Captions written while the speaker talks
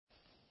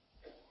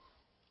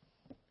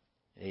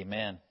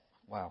Amen.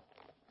 Wow.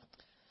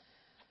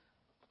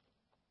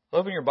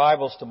 Open your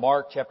Bibles to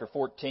Mark chapter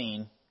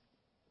 14.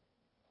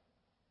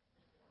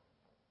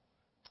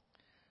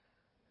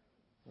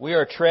 We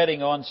are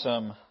treading on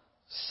some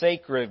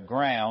sacred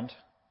ground,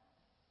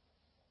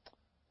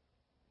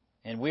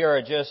 and we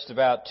are just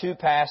about 2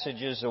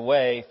 passages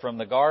away from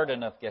the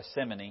Garden of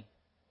Gethsemane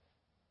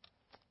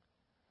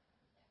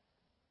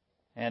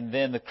and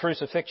then the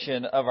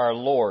crucifixion of our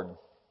Lord.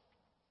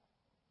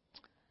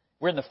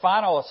 We're in the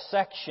final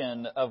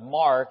section of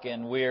Mark,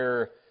 and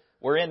we're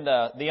in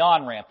the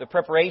on-ramp, the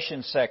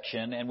preparation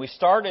section, and we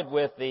started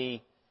with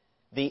the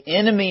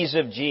enemies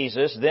of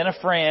Jesus, then a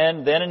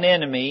friend, then an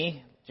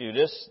enemy,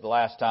 Judas, the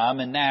last time,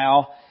 and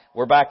now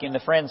we're back in the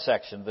friend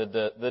section,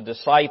 the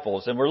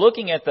disciples. And we're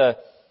looking at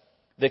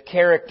the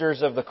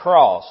characters of the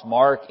cross.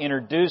 Mark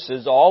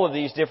introduces all of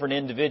these different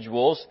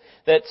individuals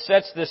that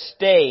sets the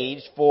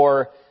stage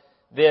for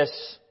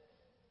this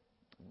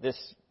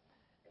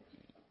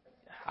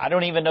I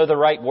don't even know the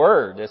right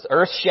word. This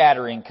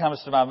earth-shattering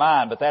comes to my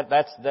mind, but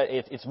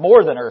it's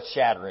more than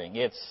earth-shattering.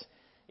 It's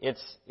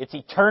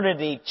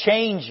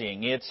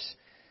eternity-changing.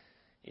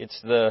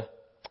 It's the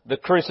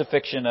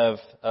crucifixion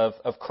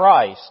of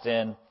Christ,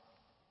 and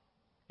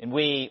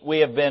we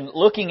have been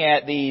looking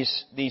at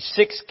these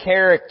 6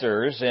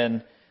 characters,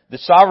 and the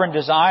sovereign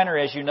designer,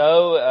 as you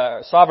know,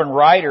 sovereign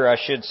writer, I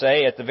should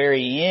say, at the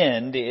very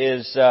end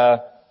is.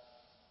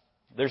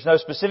 There's no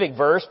specific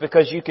verse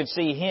because you can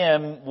see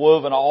him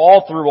woven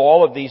all through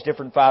all of these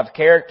different 5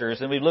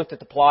 characters. And we looked at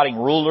the plotting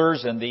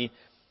rulers and the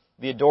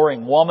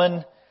adoring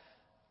woman,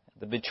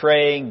 the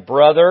betraying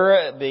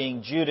brother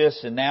being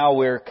Judas, and now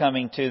we're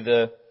coming to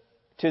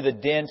the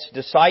dense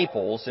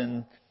disciples.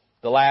 And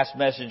the last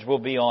message will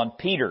be on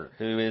Peter,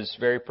 who is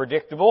very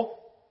predictable,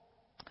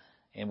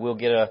 and we'll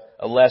get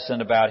a lesson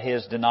about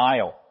his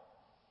denial.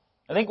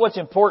 I think what's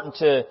important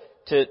to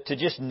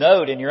just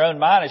note in your own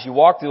mind as you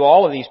walk through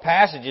all of these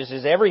passages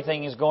is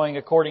everything is going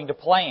according to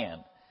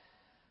plan.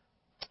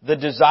 The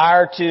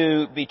desire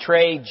to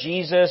betray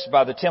Jesus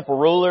by the temple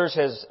rulers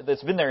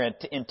that's been their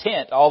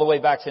intent all the way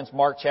back since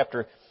Mark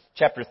chapter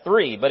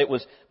 3, but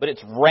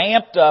it's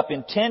ramped up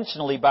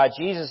intentionally by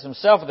Jesus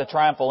himself at the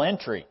triumphal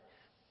entry.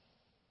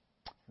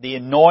 The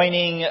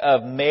anointing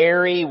of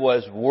Mary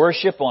was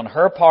worship on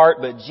her part,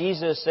 but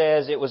Jesus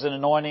says it was an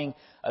anointing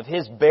of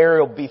his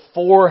burial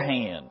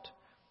beforehand.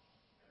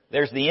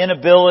 There's the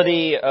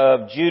inability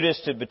of Judas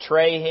to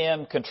betray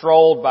him,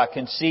 controlled by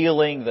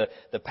concealing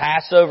the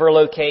Passover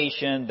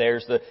location.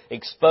 There's the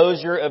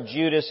exposure of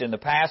Judas in the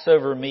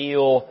Passover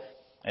meal,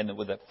 and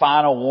with the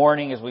final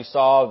warning, as we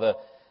saw,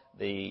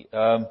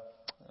 the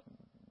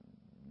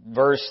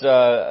verse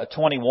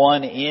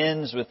 21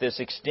 ends with this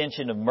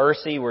extension of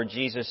mercy, where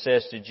Jesus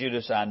says to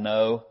Judas, "I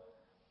know."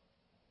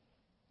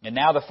 And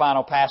now the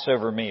final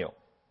Passover meal.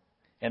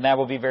 And that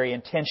will be very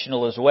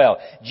intentional as well.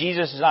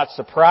 Jesus is not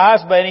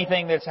surprised by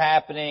anything that's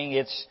happening.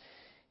 It's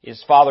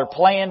his Father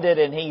planned it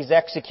and he's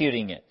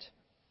executing it.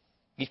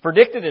 He's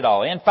predicted it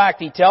all. In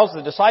fact, he tells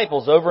the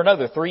disciples over and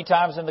over 3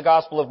 times in the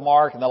Gospel of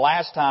Mark, and the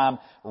last time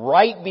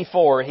right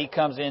before he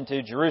comes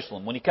into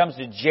Jerusalem. When he comes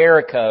to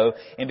Jericho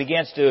and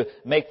begins to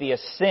make the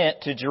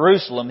ascent to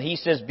Jerusalem, he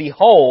says,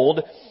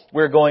 "Behold,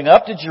 we're going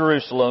up to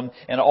Jerusalem,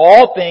 and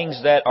all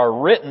things that are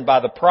written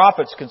by the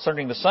prophets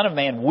concerning the Son of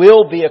Man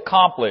will be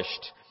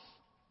accomplished.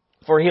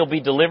 For he'll be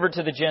delivered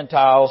to the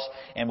Gentiles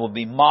and will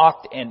be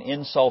mocked and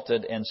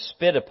insulted and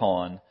spit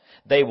upon.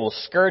 They will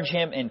scourge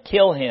him and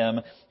kill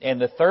him,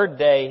 and the 3rd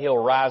day he'll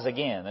rise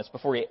again." That's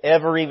before he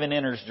ever even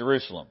enters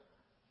Jerusalem.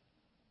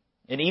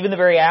 And even the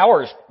very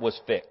hours was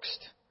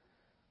fixed.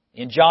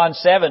 In John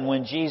 7,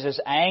 when Jesus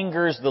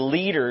angers the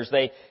leaders,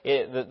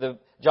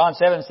 John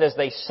 7 says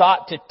they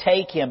sought to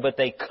take him, but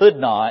they could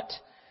not.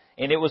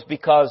 And it was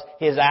because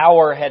his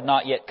hour had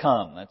not yet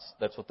come.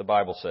 That's what the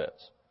Bible says.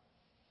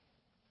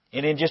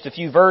 And in just a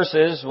few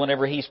verses,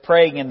 whenever he's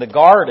praying in the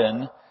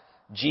garden,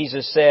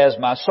 Jesus says,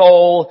 "My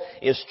soul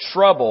is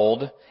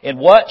troubled, and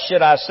what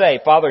should I say?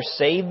 Father,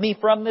 save me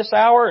from this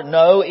hour?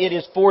 No, it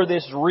is for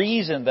this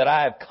reason that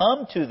I have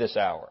come to this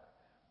hour.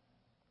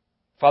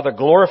 Father,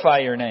 glorify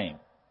your name.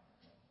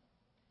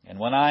 And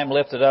when I am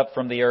lifted up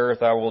from the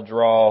earth, I will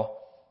draw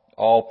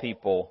all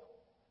people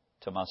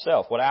to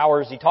myself." What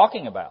hour is he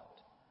talking about?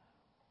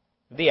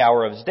 The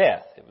hour of his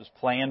death. It was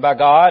planned by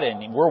God,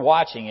 and we're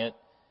watching it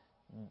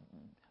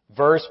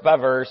verse by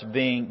verse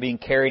being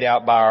carried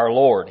out by our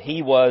Lord.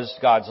 He was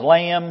God's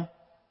Lamb,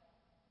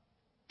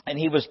 and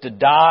he was to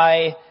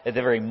die at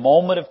the very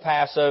moment of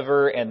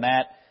Passover, and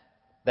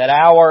that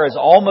hour has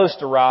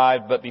almost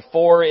arrived, but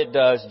before it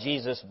does,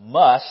 Jesus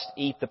must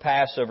eat the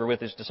Passover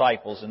with his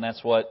disciples, and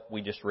that's what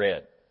we just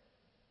read.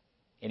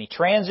 And he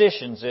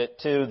transitions it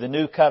to the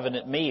New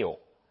Covenant meal.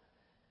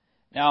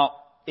 Now,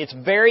 it's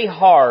very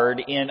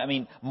hard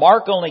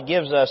Mark only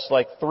gives us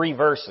like 3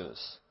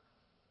 verses.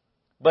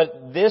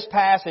 But this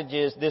passage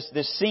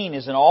this scene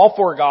is in all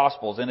 4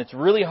 Gospels, and it's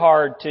really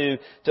hard to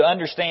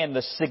understand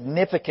the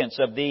significance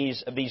of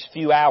these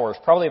few hours,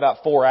 probably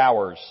about 4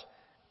 hours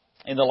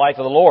in the life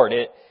of the Lord.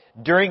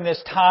 during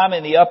this time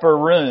in the upper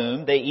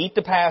room, they eat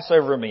the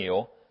Passover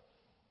meal.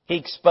 He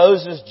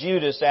exposes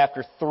Judas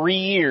after 3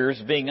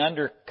 years being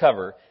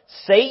undercover.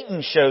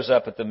 Satan shows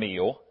up at the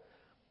meal.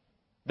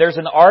 There's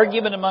an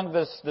argument among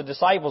the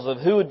disciples of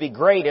who would be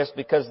greatest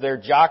because they're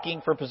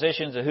jockeying for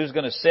positions of who's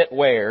going to sit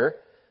where.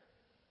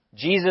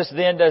 Jesus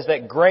then does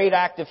that great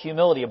act of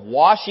humility of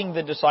washing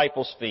the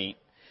disciples' feet.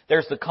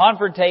 There's the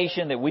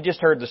confrontation that we just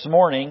heard this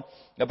morning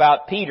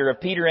about Peter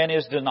and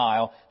his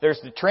denial.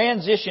 There's the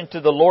transition to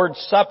the Lord's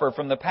Supper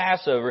from the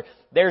Passover.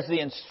 There's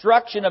the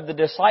instruction of the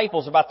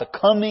disciples about the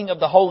coming of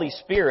the Holy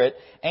Spirit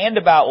and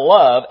about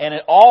love. And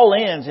it all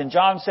ends in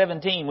John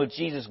 17 with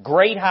Jesus'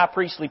 great high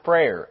priestly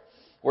prayer,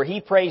 where He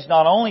prays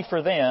not only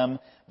for them,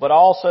 but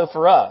also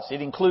for us.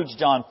 It includes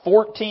John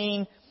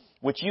 14,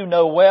 which you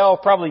know well,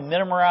 probably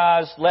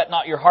memorized. Let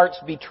not your hearts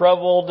be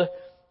troubled.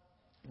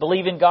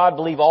 Believe in God,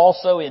 believe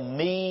also in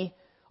me.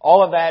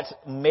 All of that's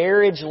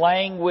marriage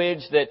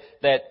language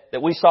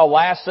that we saw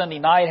last Sunday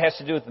night. It has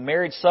to do with the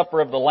marriage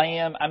supper of the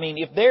Lamb. I mean,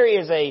 if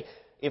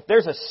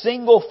there's a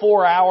single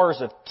 4 hours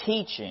of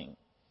teaching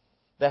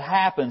that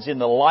happens in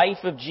the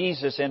life of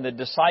Jesus and the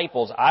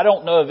disciples, I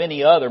don't know of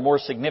any other more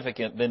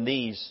significant than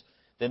these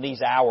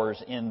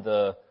hours in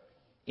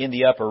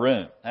the upper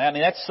room. I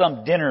mean, that's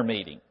some dinner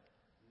meeting.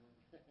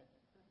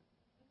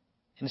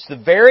 And it's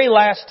the very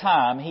last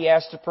time He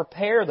has to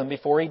prepare them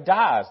before He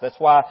dies. That's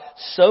why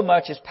so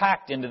much is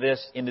packed into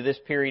this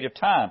period of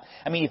time.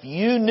 I mean, if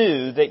you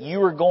knew that you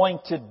were going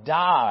to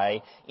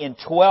die in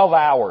 12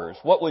 hours,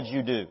 what would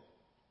you do?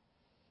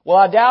 Well,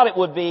 I doubt it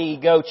would be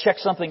go check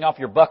something off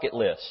your bucket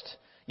list.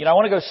 You know, I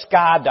want to go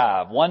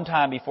skydive one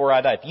time before I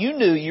die. If you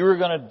knew you were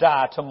going to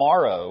die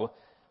tomorrow,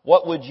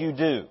 what would you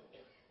do?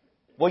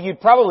 Well,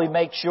 you'd probably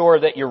make sure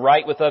that you're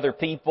right with other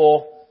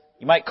people.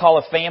 You might call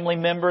a family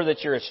member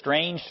that you're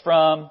estranged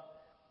from.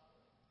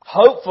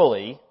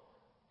 Hopefully,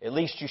 at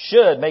least you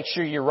should, make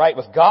sure you're right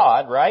with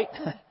God, right?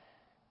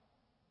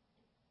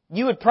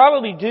 You would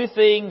probably do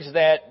things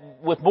that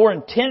with more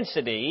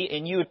intensity,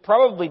 and you would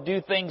probably do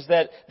things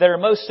that are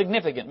most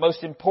significant,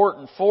 most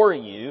important for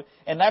you.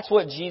 And that's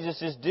what Jesus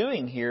is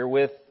doing here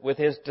with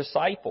His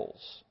disciples.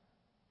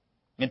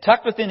 And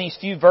tucked within these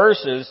few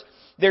verses,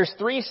 there's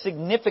 3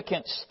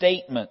 significant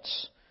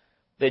statements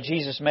that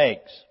Jesus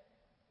makes.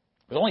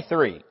 There's only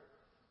 3.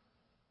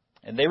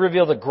 And they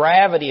reveal the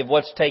gravity of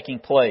what's taking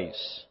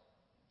place.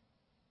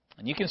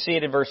 And you can see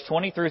it in verse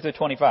 23 through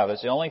 25.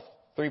 That's the only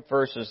 3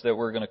 verses that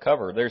we're going to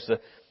cover. There's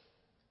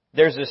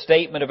a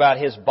statement about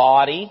His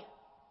body,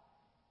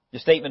 the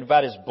statement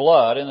about His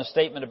blood, and the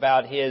statement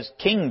about His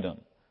kingdom.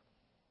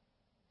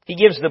 He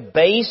gives the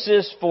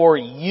basis for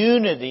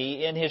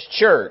unity in His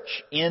church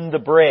in the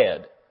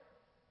bread.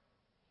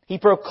 He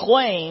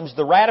proclaims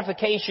the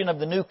ratification of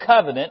the new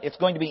covenant. It's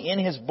going to be in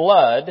His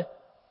blood.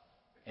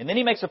 And then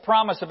He makes a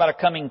promise about a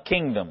coming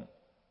kingdom.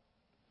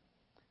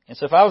 And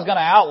so if I was going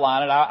to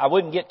outline it, I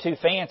wouldn't get too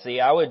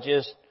fancy. I would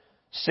just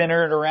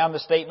center it around the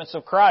statements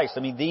of Christ. I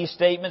mean, these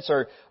statements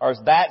are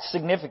that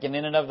significant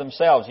in and of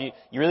themselves.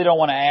 You really don't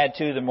want to add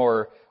to them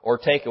or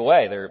take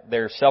away.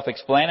 They're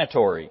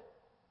self-explanatory.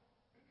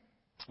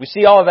 We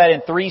see all of that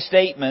in 3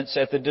 statements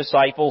at the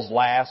disciples'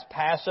 last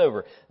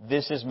Passover.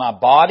 This is my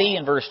body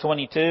in verse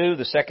 22.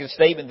 The second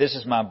statement, this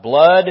is my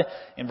blood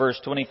in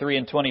verse 23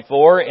 and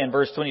 24. In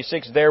verse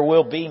 26, there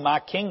will be my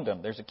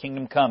kingdom. There's a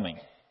kingdom coming.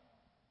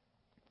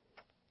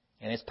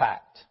 And it's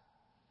packed.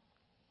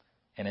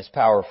 And it's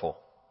powerful.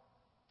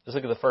 Let's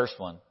look at the first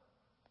one.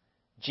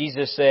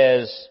 Jesus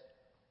says,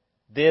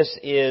 this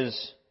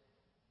is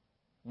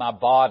my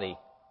body.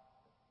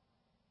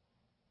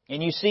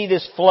 And you see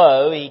this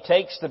flow. He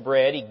takes the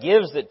bread, He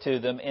gives it to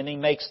them, and He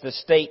makes the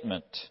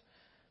statement.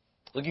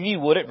 Look, if you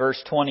would, at verse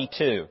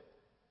 22.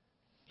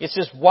 It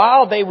says,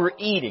 while they were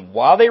eating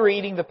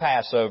the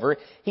Passover,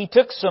 He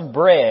took some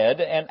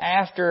bread, and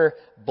after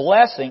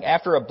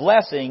a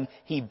blessing,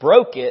 He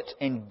broke it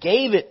and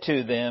gave it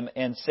to them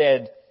and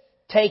said,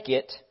 take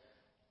it,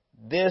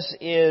 this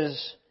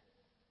is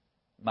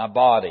my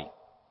body.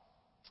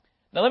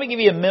 Now let me give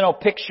you a mental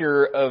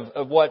picture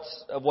of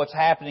what's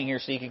happening here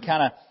so you can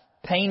kind of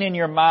paint in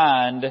your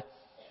mind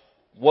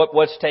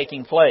what's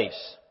taking place.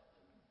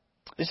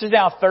 This is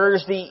now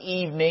Thursday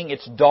evening.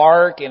 It's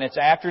dark and it's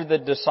after the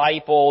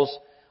disciples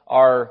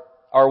are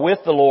with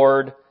the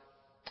Lord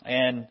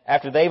and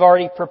after they've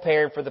already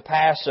prepared for the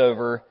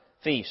Passover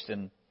feast.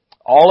 And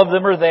all of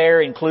them are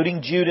there,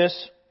 including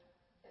Judas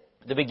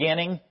at the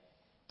beginning.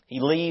 He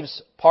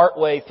leaves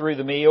partway through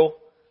the meal.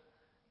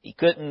 He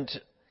couldn't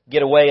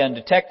get away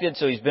undetected,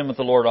 so he's been with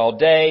the Lord all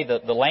day.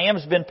 The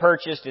lamb's been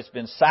purchased. It's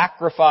been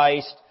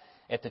sacrificed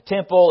at the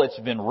temple. It's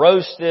been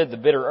roasted. The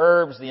bitter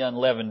herbs, the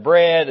unleavened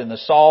bread, and the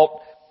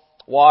salt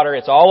water.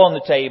 It's all on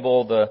the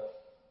table.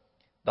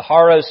 The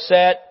haros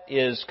set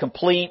is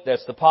complete.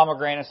 That's the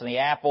pomegranates and the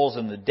apples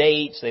and the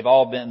dates. They've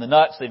all been, the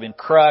nuts, they've been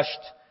crushed.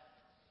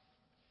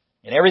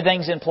 And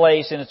everything's in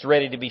place and it's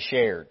ready to be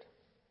shared.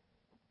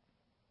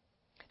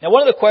 Now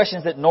one of the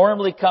questions that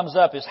normally comes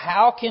up is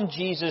how can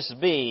Jesus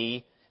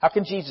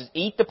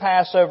eat the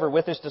Passover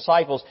with His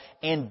disciples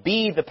and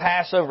be the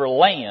Passover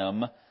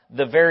lamb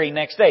the very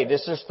next day.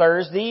 This is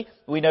Thursday.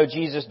 We know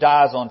Jesus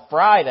dies on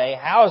Friday.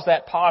 How is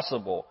that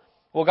possible?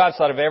 Well, God's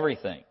thought of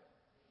everything.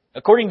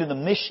 According to the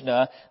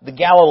Mishnah, the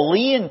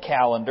Galilean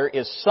calendar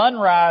is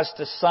sunrise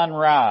to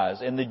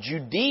sunrise. And the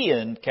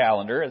Judean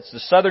calendar, it's the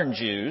southern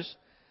Jews,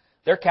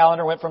 their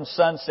calendar went from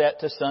sunset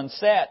to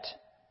sunset.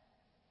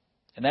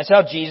 And that's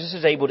how Jesus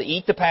is able to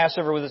eat the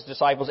Passover with His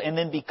disciples and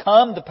then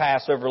become the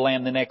Passover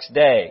lamb the next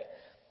day.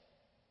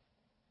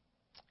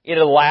 It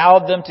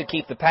allowed them to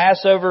keep the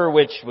Passover,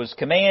 which was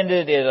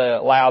commanded. It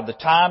allowed the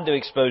time to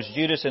expose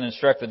Judas and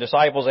instruct the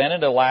disciples, and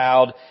it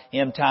allowed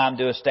Him time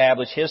to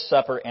establish His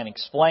supper and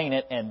explain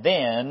it, and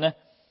then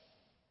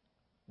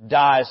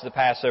dies the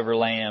Passover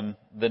lamb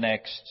the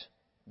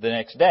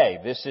next day.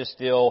 This is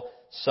still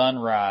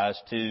sunrise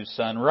to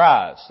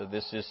sunrise. So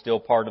this is still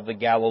part of the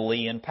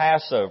Galilean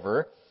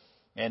Passover.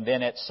 And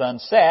then at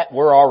sunset,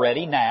 we're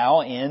already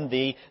now in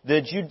the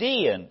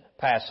Judean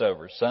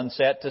Passover,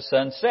 sunset to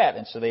sunset.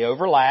 And so they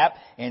overlap,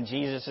 and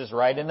Jesus is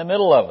right in the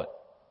middle of it.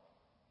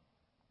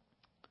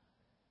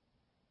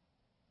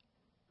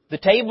 The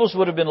tables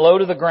would have been low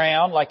to the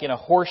ground, like in a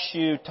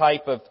horseshoe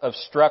type of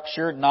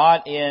structure,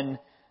 not in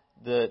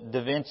the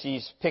Da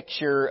Vinci's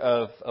picture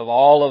of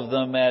all of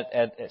them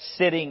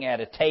sitting at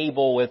a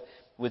table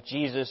with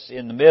Jesus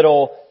in the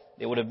middle.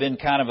 It would have been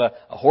kind of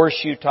a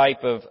horseshoe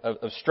type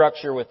of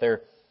structure with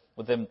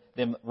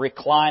them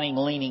reclining,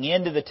 leaning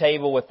into the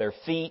table with their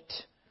feet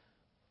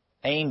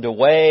aimed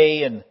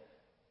away. And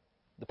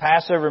the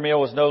Passover meal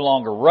was no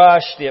longer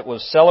rushed. It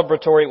was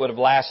celebratory. It would have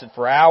lasted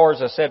for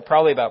hours. I said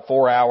probably about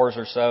 4 hours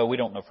or so. We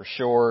don't know for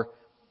sure.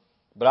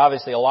 But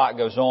obviously a lot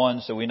goes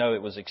on, so we know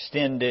it was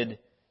extended.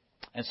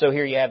 And so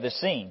here you have this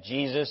scene.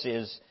 Jesus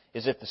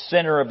is at the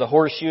center of the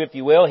horseshoe, if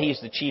you will.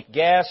 He's the chief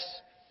guest.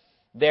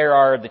 There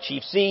are the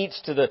chief seats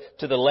to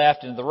the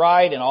left and the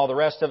right, and all the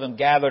rest of them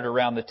gathered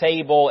around the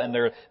table, and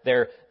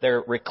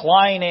they're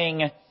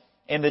reclining.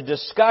 And the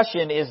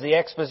discussion is the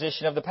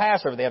exposition of the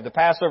Passover. They have the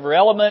Passover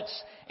elements,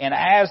 and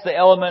as the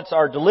elements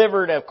are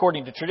delivered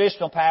according to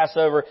traditional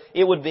Passover,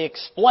 it would be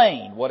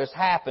explained what is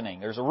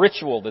happening. There's a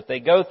ritual that they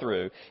go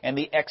through, and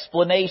the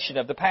explanation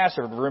of the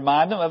Passover to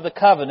remind them of the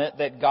covenant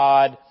that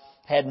God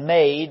had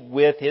made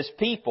with His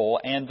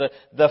people. And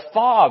the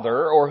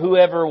father, or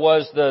whoever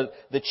was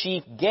the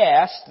chief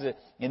guest,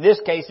 in this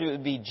case it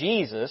would be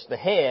Jesus, the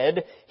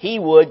head, He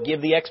would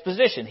give the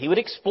exposition. He would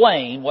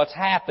explain what's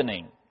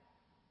happening.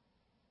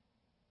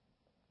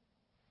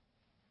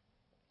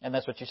 And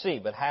that's what you see.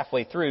 But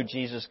halfway through,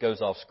 Jesus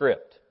goes off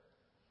script.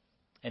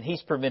 And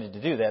He's permitted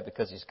to do that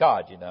because He's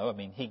God, you know. I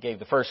mean, He gave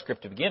the first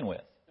script to begin with.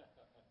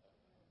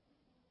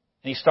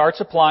 And He starts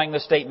applying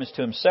the statements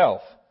to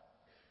Himself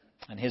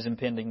and His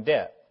impending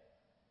death.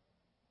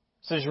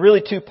 So there's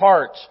really two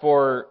parts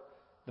for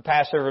the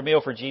Passover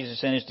meal for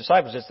Jesus and His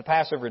disciples. It's the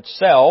Passover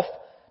itself,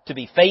 to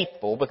be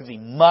faithful, because He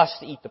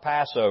must eat the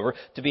Passover,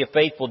 to be a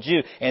faithful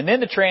Jew. And then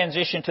the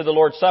transition to the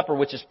Lord's Supper,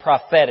 which is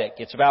prophetic.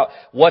 It's about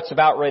what's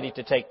about ready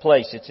to take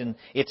place.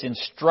 It's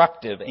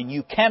instructive, and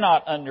you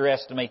cannot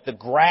underestimate the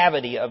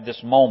gravity of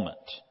this moment.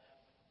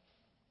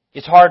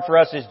 It's hard for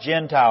us as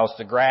Gentiles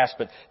to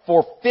grasp it.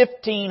 For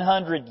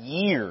 1,500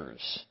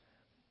 years,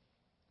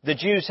 the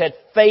Jews had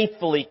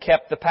faithfully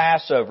kept the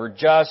Passover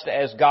just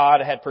as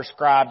God had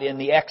prescribed in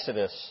the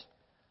Exodus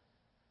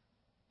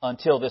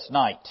until this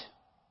night.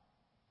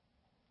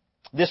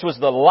 This was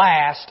the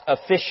last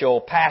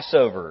official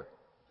Passover.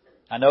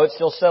 I know it's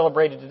still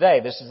celebrated today.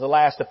 This is the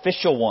last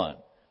official one.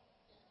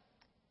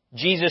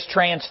 Jesus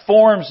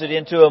transforms it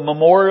into a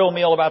memorial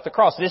meal about the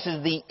cross. This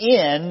is the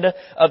end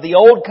of the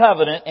Old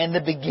Covenant and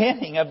the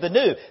beginning of the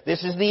New.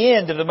 This is the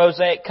end of the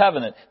Mosaic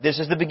Covenant. This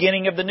is the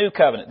beginning of the New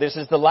Covenant. This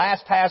is the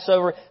last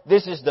Passover.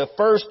 This is the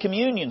first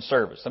communion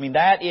service. I mean,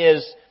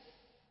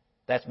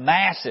 that's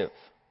massive.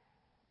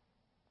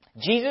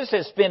 Jesus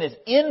has spent His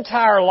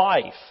entire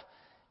life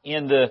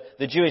in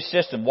the Jewish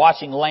system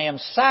watching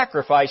lambs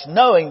sacrificed,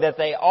 knowing that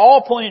they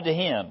all pointed to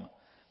Him.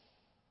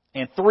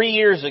 And 3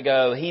 years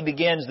ago, He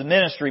begins the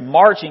ministry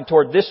marching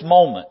toward this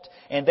moment.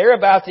 And they're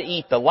about to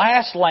eat the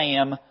last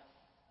lamb,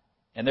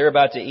 and they're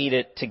about to eat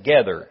it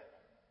together.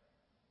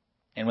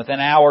 And within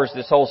hours,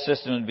 this whole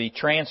system would be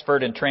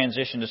transferred and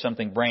transitioned to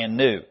something brand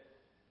new.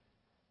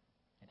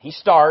 He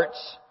starts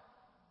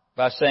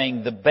by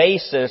saying the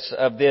basis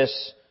of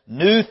this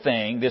new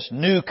thing, this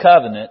new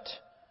covenant,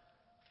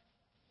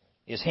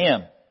 is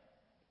Him.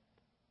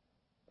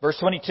 Verse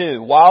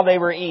 22, while they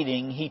were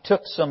eating, He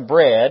took some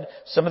bread,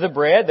 some of the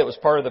bread that was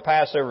part of the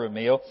Passover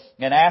meal,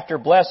 and after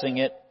blessing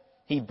it,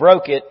 He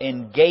broke it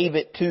and gave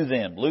it to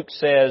them.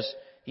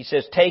 He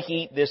says, take,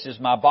 eat, this is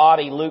my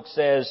body. Luke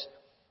says,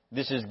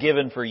 this is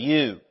given for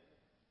you.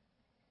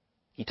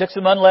 He took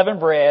some unleavened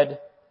bread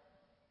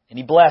and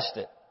He blessed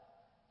it.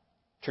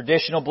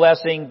 Traditional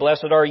blessing,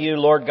 blessed are you,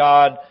 Lord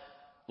God,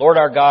 Lord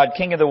our God,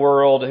 King of the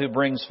world, who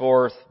brings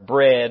forth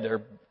bread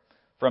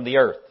from the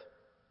earth.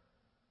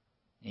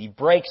 He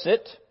breaks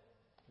it,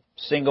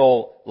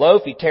 single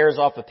loaf. He tears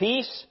off a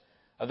piece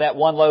of that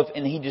one loaf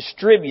and He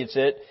distributes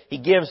it. He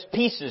gives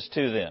pieces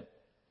to them.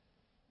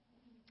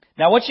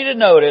 Now I want you to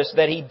notice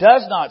that He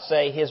does not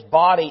say His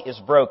body is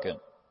broken.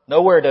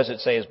 Nowhere does it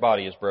say His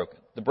body is broken.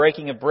 The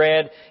breaking of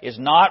bread is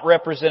not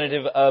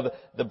representative of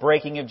the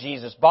breaking of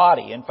Jesus'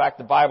 body. In fact,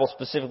 the Bible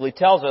specifically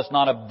tells us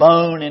not a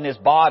bone in His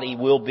body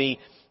will be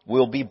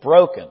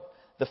broken.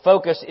 The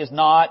focus is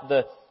not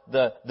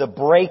the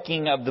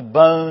breaking of the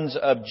bones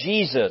of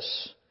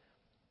Jesus.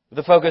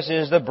 The focus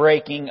is the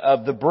breaking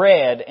of the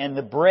bread, and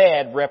the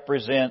bread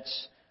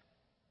represents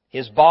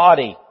His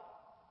body.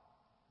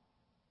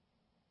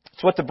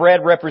 It's what the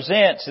bread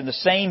represents, and the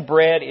same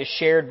bread is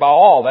shared by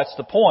all. That's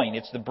the point.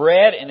 It's the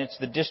bread and it's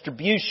the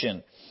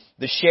distribution,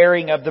 the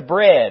sharing of the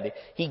bread.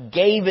 He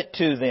gave it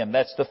to them.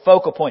 That's the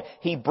focal point.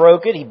 He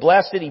broke it, He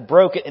blessed it, He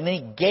broke it, and then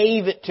He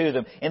gave it to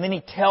them. And then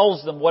He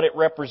tells them what it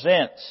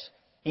represents.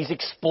 He's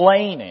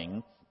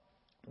explaining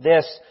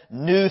this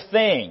new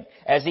thing,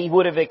 as He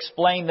would have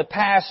explained the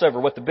Passover,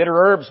 what the bitter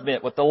herbs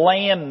meant, what the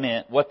lamb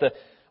meant, what the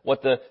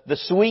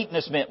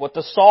sweetness meant, what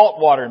the salt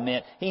water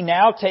meant. He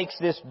now takes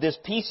this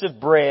piece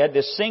of bread,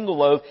 this single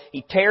loaf,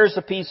 He tears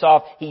the piece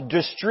off, He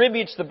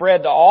distributes the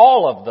bread to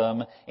all of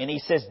them, and He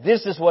says,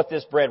 this is what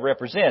this bread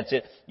represents.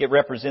 It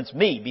represents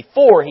me.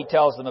 Before He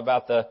tells them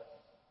about the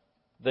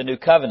new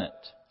covenant.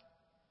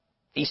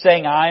 He's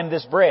saying, I am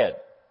this bread.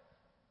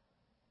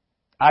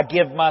 I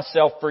give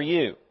myself for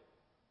you.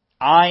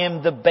 I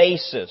am the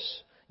basis.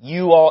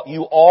 You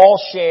all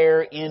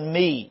share in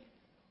me.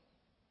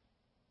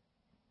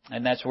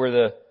 And that's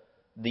where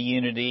the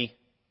unity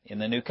in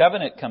the new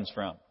covenant comes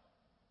from.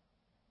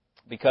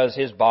 Because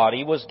His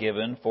body was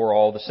given for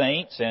all the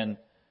saints, and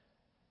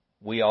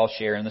we all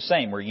share in the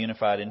same. We're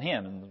unified in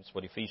Him. And that's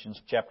what Ephesians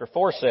chapter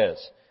 4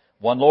 says.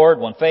 One Lord,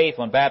 one faith,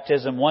 one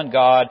baptism, one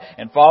God,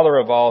 and Father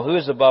of all, who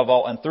is above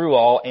all and through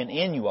all and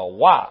in you all.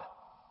 Why?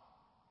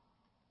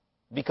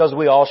 Because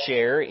we all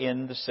share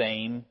in the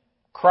same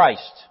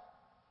Christ.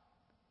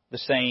 The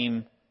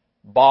same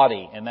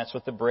body. And that's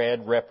what the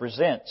bread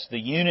represents. The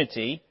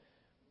unity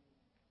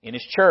in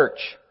His church.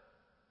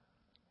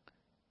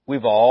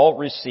 We've all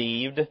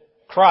received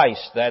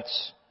Christ.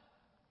 That's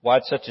why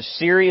it's such a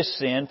serious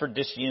sin for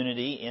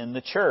disunity in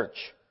the church.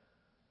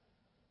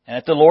 And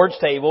at the Lord's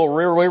table,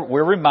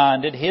 we're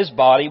reminded His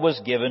body was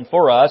given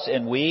for us,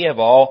 and we have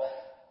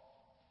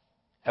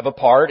a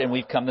part, and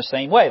we've come the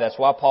same way. That's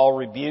why Paul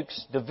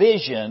rebukes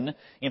division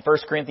in 1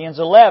 Corinthians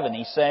 11.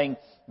 He's saying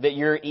that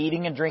you're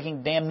eating and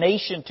drinking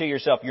damnation to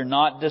yourself. You're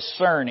not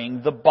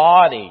discerning the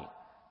body.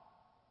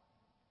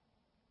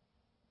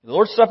 The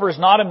Lord's Supper is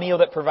not a meal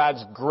that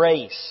provides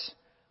grace.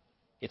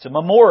 It's a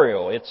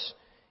memorial.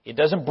 It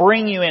doesn't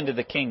bring you into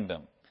the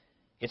kingdom.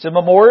 It's a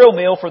memorial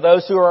meal for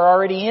those who are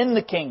already in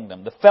the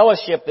kingdom. The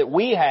fellowship that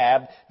we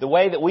have, the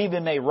way that we've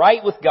been made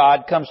right with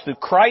God, comes through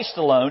Christ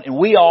alone, and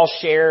we all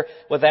share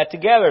with that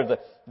together.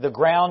 The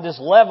ground is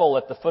level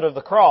at the foot of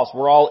the cross.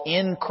 We're all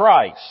in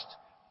Christ.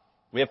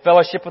 We have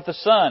fellowship with the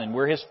Son, and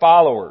we're His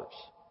followers.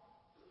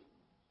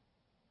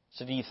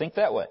 So do you think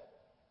that way?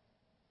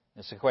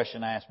 That's a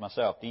question I ask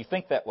myself. Do you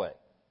think that way?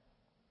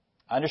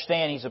 I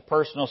understand He's a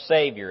personal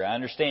Savior. I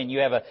understand you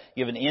have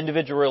an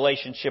individual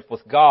relationship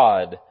with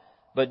God.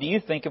 But do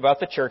you think about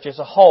the church as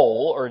a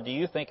whole, or do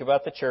you think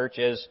about the church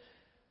as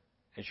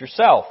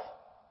yourself?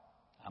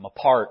 I'm a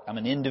part. I'm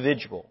an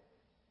individual.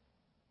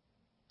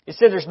 It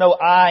said there's no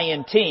I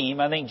in team.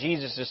 I think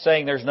Jesus is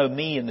saying there's no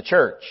me in the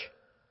church.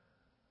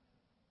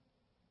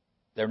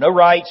 There are no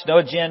rights, no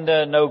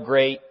agenda, no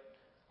great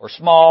or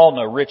small,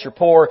 no rich or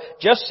poor,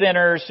 just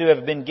sinners who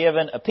have been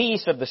given a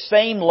piece of the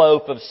same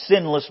loaf of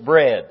sinless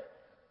bread.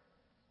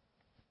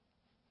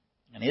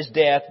 And His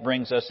death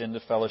brings us into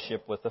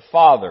fellowship with the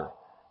Father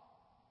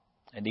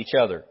and each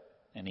other.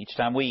 And each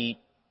time we eat,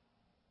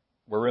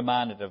 we're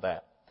reminded of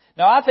that.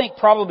 Now, I think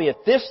probably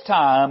at this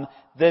time,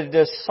 the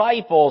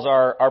disciples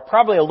are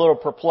probably a little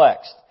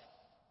perplexed.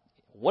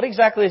 What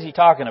exactly is He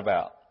talking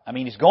about? I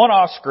mean, He's going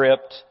off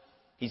script.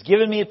 He's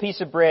given me a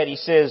piece of bread. He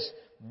says,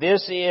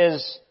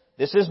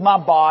 this is my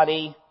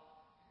body,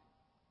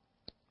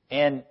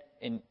 and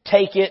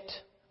take it.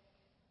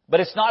 But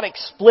it's not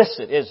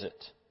explicit, is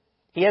it?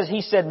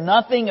 He said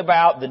nothing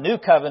about the new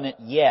covenant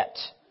yet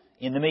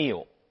in the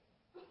meal.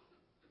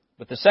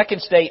 But the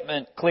second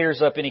statement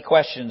clears up any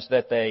questions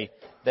that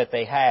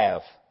they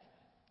have.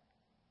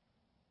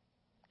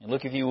 And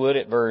look, if you would,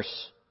 at verse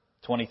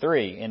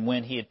 23. And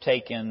when He had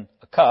taken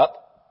a cup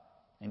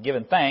and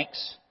given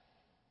thanks,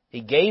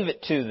 He gave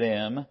it to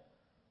them,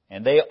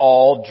 and they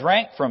all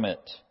drank from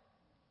it.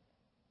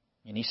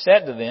 And He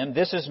said to them,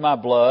 this is my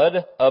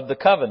blood of the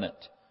covenant,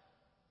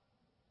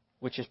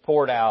 which is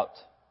poured out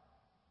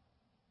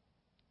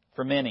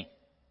for many.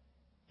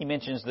 He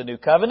mentions the new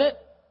covenant,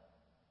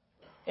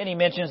 and He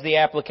mentions the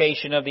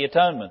application of the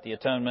atonement. The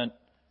atonement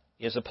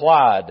is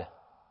applied.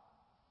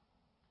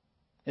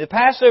 The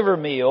Passover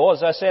meal,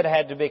 as I said,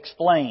 had to be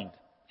explained.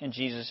 And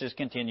Jesus is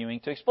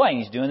continuing to explain.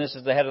 He's doing this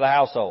as the head of the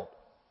household.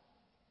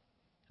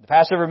 The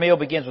Passover meal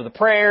begins with a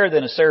prayer,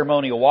 then a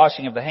ceremonial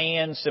washing of the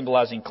hands,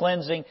 symbolizing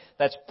cleansing.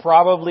 That's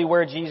probably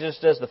where Jesus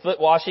does the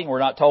foot washing. We're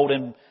not told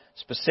in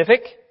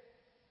specific.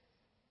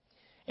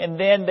 And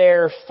then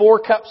there are 4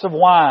 cups of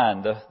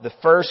wine. The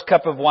first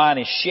cup of wine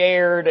is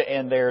shared,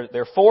 and there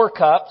are 4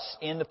 cups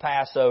in the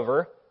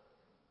Passover.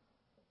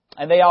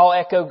 And they all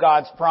echo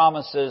God's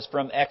promises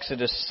from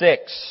Exodus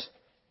 6.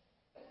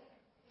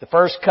 The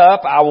first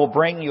cup, I will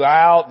bring you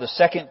out. The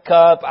second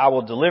cup, I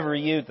will deliver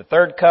you. The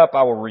third cup,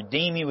 I will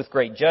redeem you with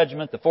great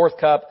judgment. The fourth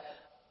cup,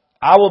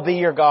 I will be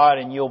your God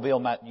and you'll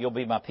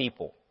be my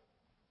people.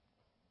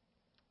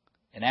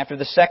 And after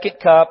the second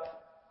cup,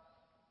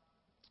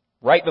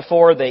 right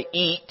before they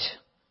eat,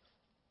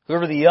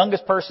 whoever the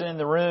youngest person in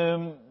the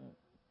room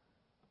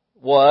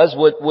was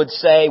would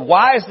say,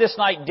 why is this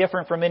night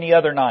different from any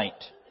other night?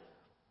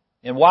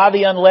 And why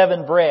the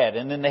unleavened bread?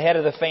 And then the head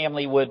of the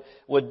family would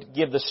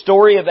give the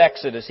story of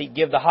Exodus. He'd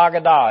give the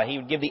Haggadah. He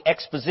would give the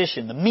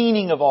exposition, the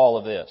meaning of all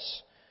of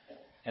this.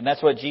 And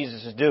that's what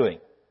Jesus is doing.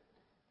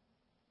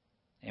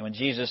 And when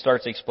Jesus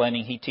starts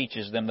explaining, He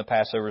teaches them the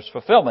Passover's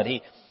fulfillment.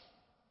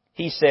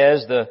 He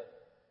says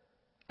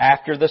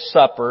after the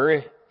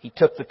supper, He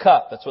took the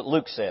cup. That's what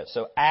Luke says.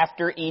 So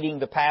after eating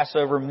the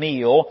Passover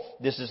meal,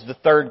 this is the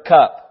third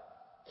cup.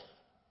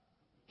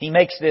 He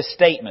makes this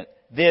statement.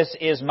 This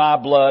is my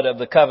blood of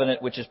the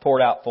covenant which is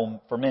poured out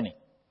for many.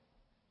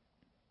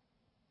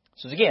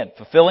 So again,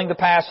 fulfilling the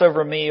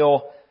Passover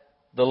meal,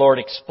 the Lord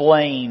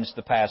explains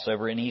the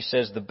Passover, and He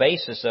says the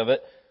basis of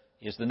it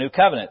is the new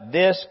covenant.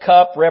 This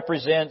cup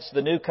represents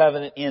the new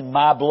covenant in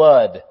my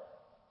blood.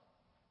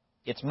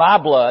 It's my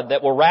blood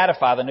that will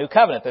ratify the new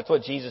covenant. That's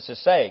what Jesus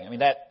is saying. I mean,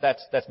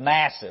 that's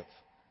massive.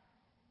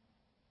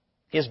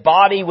 His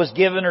body was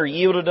given or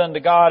yielded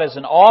unto God as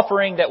an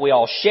offering that we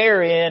all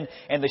share in,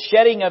 and the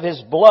shedding of His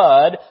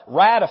blood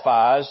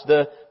ratifies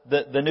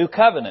the new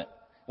covenant.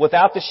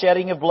 Without the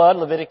shedding of blood,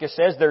 Leviticus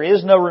says, there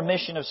is no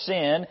remission of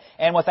sin,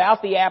 and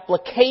without the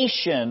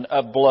application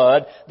of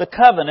blood, the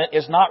covenant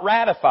is not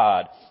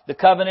ratified. The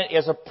covenant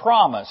is a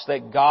promise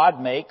that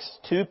God makes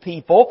to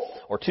people,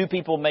 or two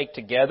people make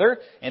together,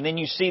 and then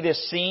you see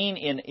this scene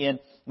in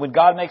when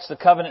God makes the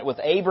covenant with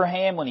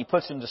Abraham, when He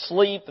puts him to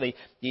sleep,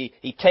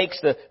 He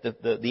takes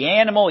the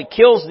animal, He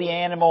kills the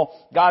animal.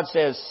 God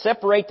says,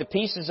 separate the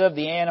pieces of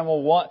the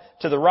animal one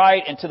to the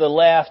right and to the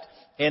left,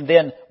 and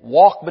then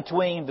walk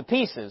between the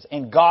pieces.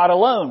 And God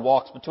alone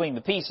walks between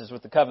the pieces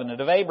with the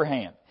covenant of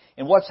Abraham.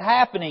 And what's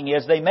happening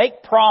is they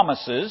make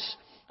promises.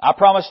 I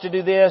promise to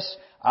do this.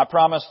 I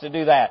promise to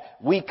do that.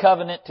 We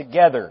covenant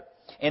together.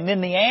 And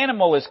then the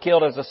animal is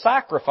killed as a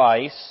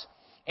sacrifice.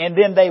 And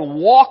then they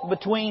walk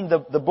between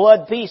the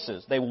blood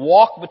pieces. They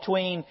walk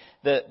between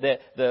the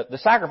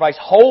sacrifice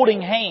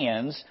holding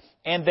hands.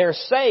 And they're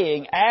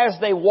saying, as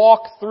they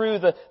walk through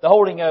the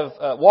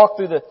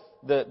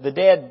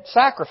dead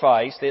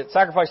sacrifice, the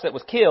sacrifice that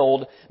was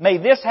killed, may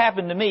this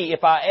happen to me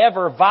if I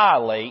ever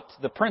violate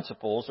the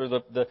principles or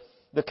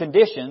the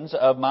conditions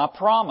of my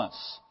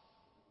promise.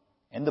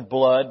 And the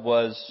blood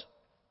was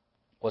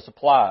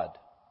applied.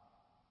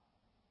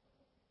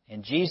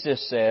 And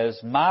Jesus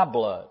says, my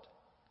blood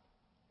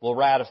will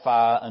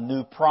ratify a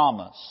new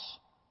promise,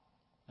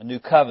 a new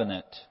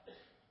covenant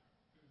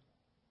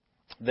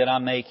that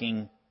I'm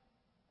making.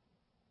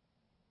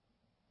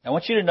 I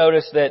want you to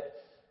notice that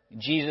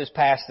Jesus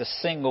passed a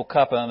single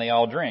cup and they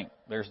all drink.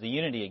 There's the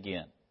unity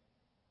again.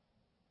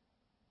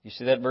 You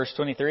see that in verse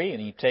 23?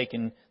 And He'd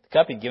taken the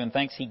cup, He'd given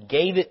thanks, He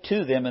gave it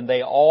to them, and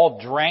they all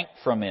drank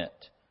from it.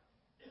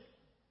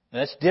 Now,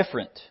 that's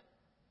different.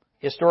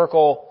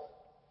 Historical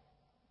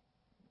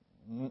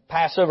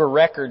Passover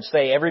records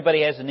say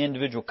everybody has an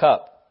individual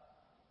cup.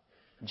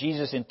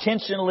 Jesus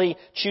intentionally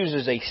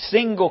chooses a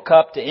single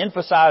cup to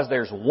emphasize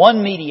there's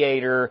one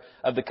mediator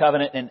of the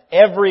covenant, and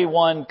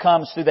everyone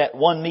comes through that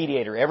one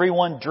mediator.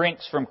 Everyone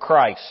drinks from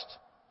Christ.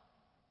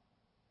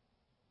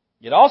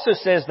 It also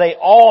says they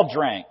all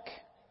drank,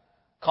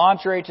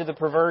 contrary to the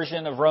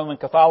perversion of Roman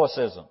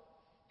Catholicism.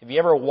 Have you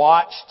ever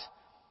watched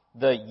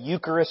the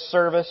Eucharist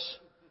service,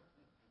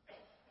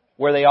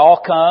 where they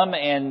all come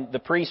and the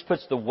priest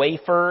puts the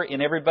wafer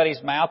in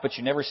everybody's mouth, but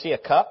you never see a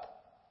cup?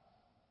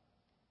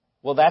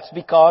 Well, that's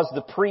because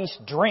the priest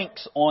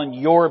drinks on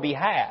your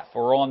behalf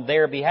or on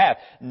their behalf.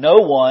 No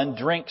one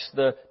drinks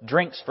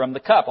from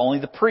the cup. Only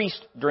the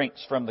priest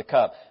drinks from the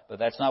cup. But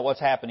that's not what's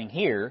happening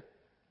here.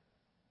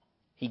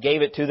 He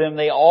gave it to them.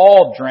 They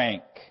all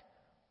drank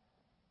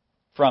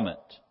from it.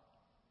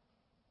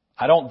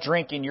 I don't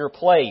drink in your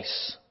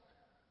place.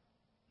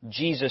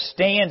 Jesus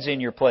stands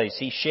in your place.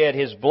 He shed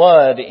His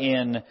blood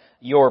in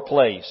your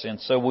place. And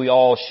so we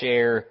all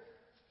share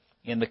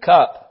in the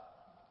cup.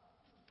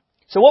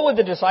 So what would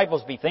the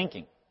disciples be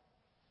thinking?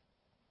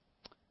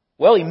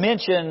 Well, He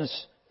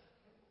mentions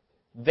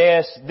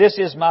this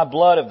is my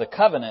blood of the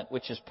covenant,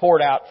 which is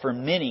poured out for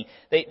many.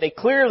 They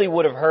clearly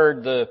would have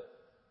heard an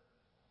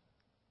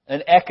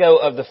echo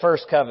of the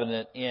first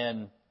covenant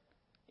in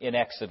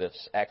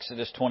Exodus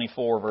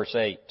 24, verse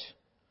 8.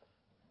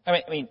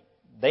 I mean,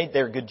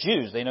 they're good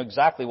Jews. They know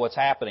exactly what's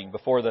happening.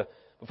 Following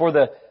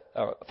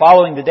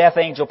the death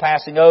angel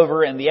passing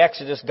over and the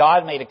Exodus,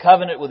 God made a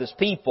covenant with His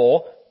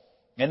people,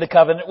 and the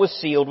covenant was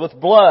sealed with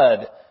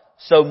blood.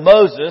 So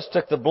Moses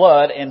took the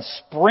blood and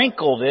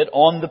sprinkled it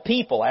on the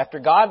people. After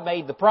God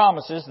made the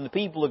promises and the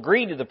people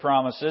agreed to the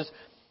promises,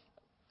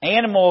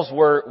 animals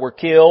were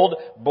killed,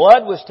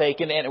 blood was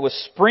taken, and it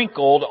was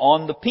sprinkled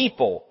on the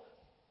people.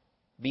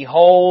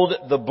 Behold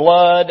the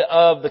blood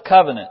of the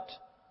covenant.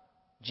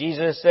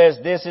 Jesus says,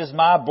 this is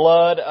my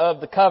blood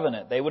of the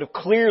covenant. They would have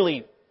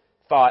clearly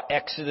thought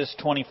Exodus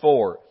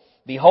 24.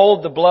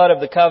 Behold the blood of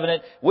the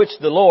covenant which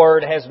the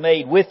Lord has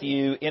made with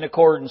you in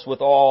accordance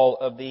with all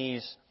of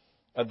these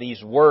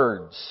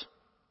words.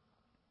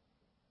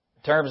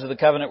 The terms of the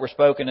covenant were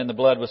spoken and the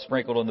blood was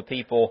sprinkled on the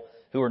people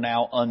who are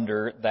now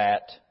under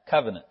that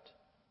covenant.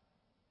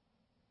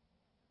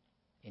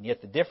 And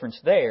yet the difference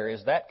there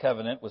is that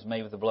covenant was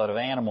made with the blood of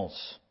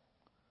animals.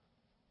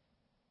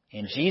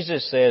 And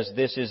Jesus says,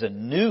 this is a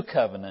new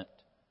covenant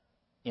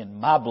in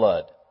my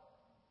blood.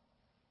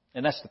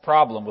 And that's the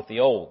problem with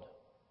the old.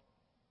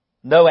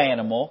 No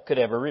animal could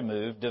ever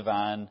remove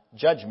divine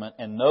judgment,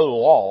 and no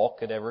law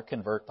could ever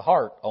convert the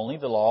heart. Only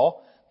the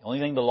law. The only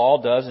thing the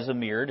law does is a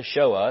mirror to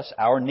show us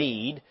our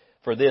need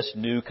for this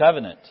new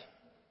covenant.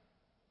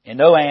 And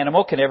no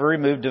animal can ever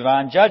remove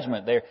divine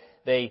judgment.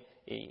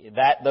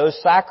 Those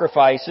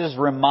sacrifices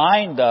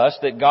remind us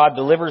that God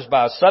delivers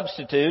by a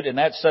substitute, and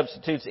that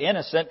substitute's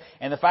innocent.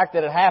 And the fact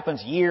that it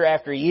happens year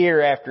after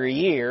year after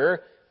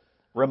year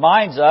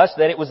reminds us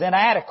that it was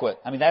inadequate.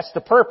 I mean, that's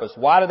the purpose.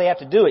 Why do they have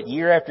to do it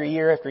year after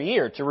year after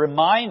year? To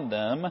remind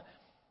them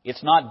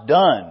it's not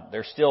done.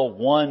 There's still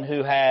one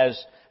who has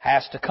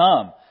to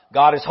come.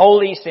 God is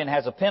holy, sin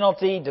has a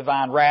penalty,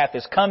 divine wrath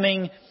is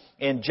coming,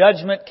 and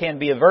judgment can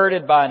be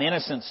averted by an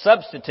innocent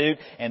substitute,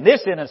 and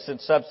this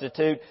innocent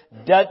substitute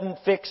doesn't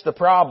fix the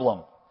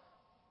problem.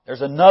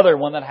 There's another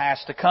one that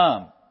has to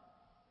come.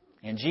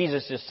 And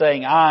Jesus is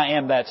saying, I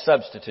am that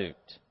substitute.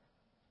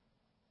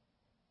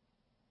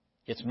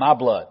 It's my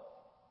blood,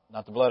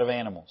 not the blood of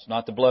animals,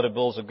 not the blood of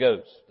bulls of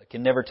goats that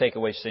can never take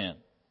away sin,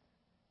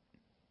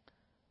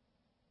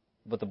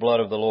 but the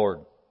blood of the Lord.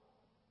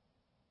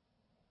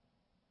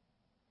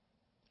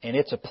 And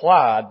it's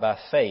applied by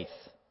faith.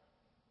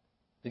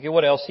 Look at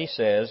what else he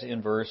says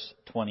in verse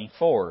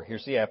 24.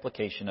 Here's the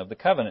application of the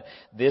covenant.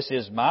 This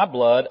is my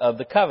blood of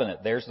the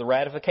covenant. There's the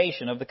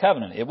ratification of the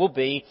covenant. It will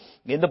be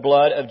in the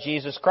blood of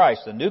Jesus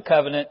Christ. The new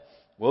covenant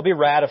will be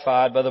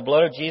ratified by the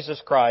blood of Jesus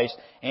Christ,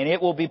 and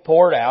it will be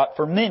poured out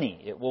for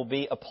many. It will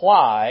be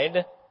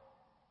applied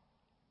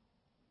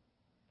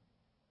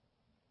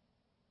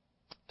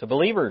to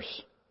believers.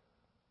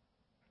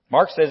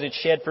 Mark says it's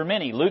shed for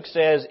many. Luke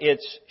says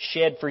it's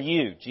shed for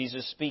you.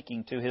 Jesus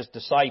speaking to His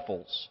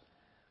disciples.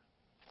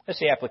 That's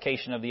the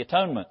application of the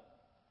atonement.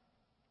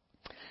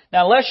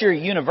 Now, unless you're a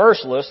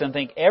universalist and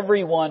think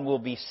everyone will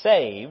be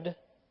saved,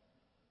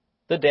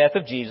 the death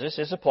of Jesus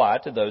is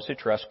applied to those who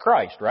trust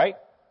Christ, right?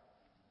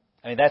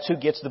 I mean, that's who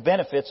gets the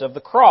benefits of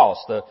the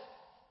cross.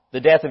 The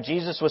death of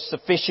Jesus was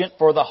sufficient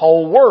for the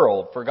whole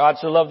world. For God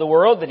so loved the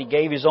world that He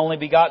gave His only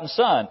begotten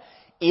Son.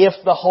 If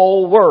the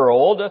whole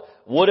world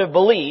would have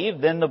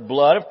believed, then the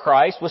blood of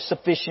Christ was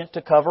sufficient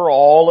to cover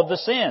all of the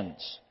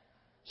sins.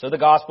 So the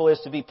gospel is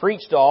to be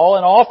preached to all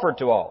and offered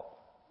to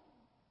all.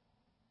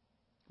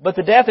 But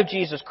the death of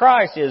Jesus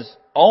Christ is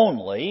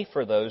only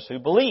for those who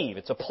believe.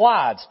 It's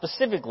applied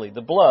specifically.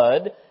 The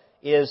blood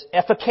is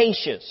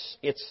efficacious.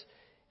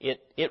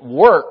 It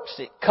works.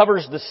 It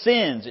covers the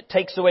sins. It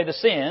takes away the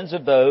sins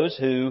of those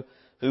who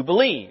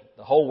believe.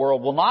 The whole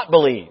world will not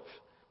believe.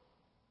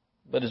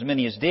 But as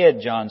many as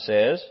did, John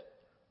says,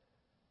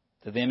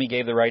 to them He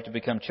gave the right to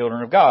become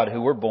children of God,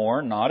 who were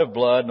born not of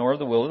blood, nor of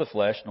the will of the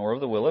flesh, nor of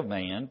the will of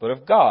man, but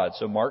of God.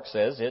 So Mark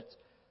says it's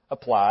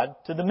applied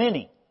to the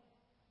many.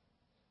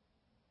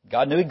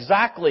 God knew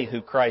exactly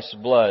who Christ's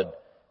blood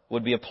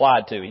would be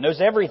applied to. He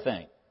knows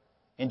everything.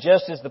 And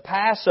just as the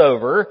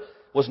Passover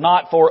was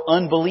not for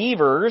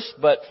unbelievers,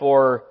 but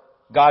for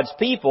God's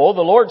people,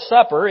 the Lord's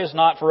Supper is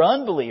not for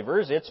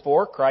unbelievers, it's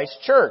for Christ's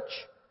church.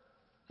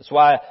 That's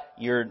why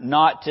you're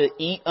not to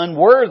eat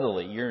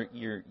unworthily.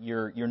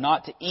 You're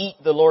not to eat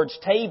the Lord's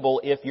table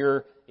if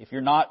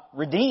you're not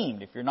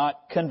redeemed, if you're not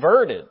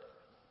converted,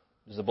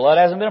 because the blood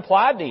hasn't been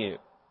applied to you.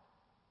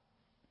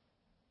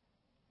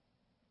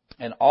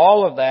 And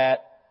all of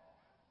that,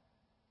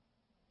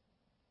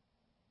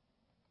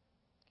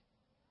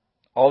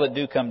 all that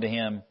do come to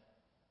Him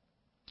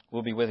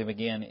will be with Him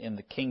again in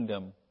the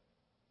kingdom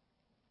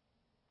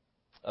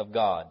of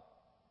God.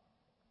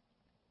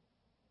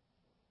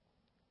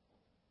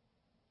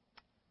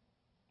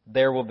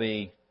 There will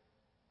be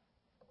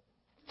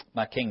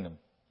my kingdom.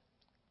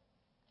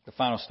 The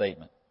final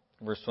statement,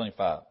 verse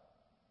 25.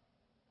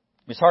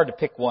 It's hard to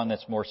pick one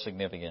that's more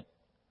significant.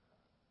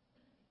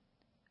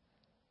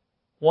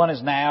 One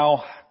is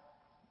now,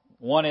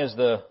 one is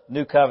the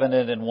new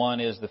covenant, and one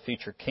is the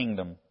future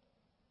kingdom.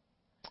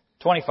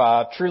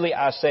 25, truly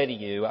I say to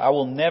you, I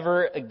will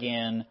never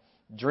again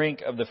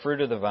drink of the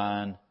fruit of the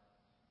vine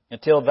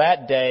until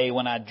that day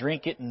when I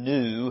drink it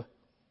new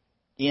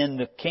in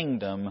the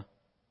kingdom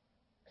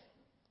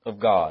of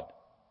God.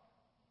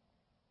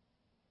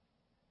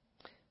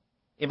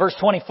 In verse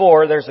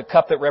 24, there's a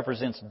cup that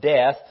represents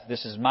death.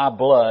 This is my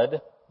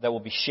blood. that will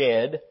be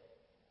shed.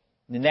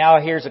 And now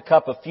here's a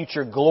cup of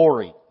future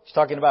glory. He's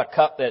talking about a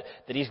cup that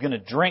He's going to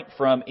drink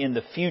from in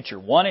the future.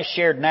 One is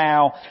shared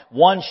now,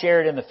 one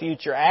shared in the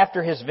future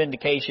after His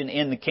vindication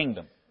in the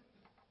kingdom.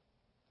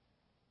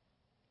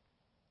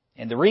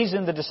 And the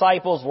reason the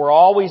disciples were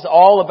always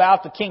all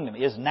about the kingdom,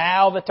 is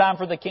now the time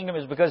for the kingdom,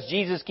 is because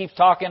Jesus keeps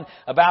talking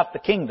about the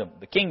kingdom,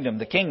 the kingdom,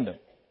 the kingdom.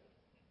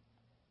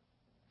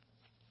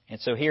 And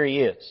so here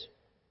He is.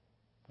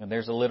 And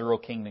there's a literal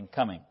kingdom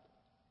coming.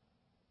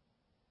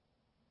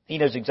 He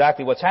knows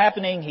exactly what's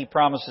happening. He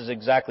promises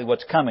exactly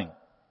what's coming.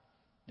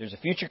 There's a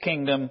future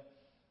kingdom,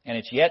 and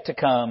it's yet to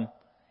come.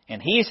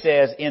 And He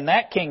says in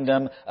that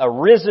kingdom, a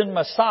risen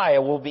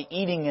Messiah will be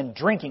eating and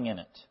drinking in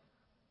it.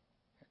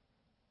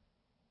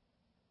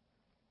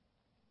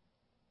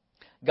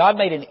 God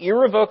made an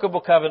irrevocable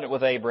covenant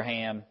with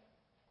Abraham.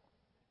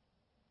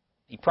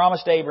 He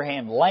promised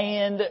Abraham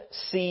land,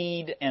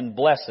 seed, and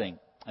blessing.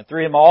 And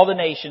through him all the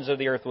nations of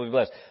the earth will be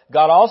blessed.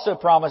 God also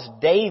promised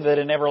David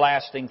an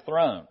everlasting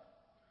throne.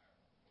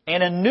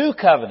 And a new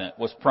covenant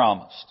was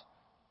promised,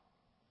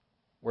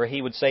 where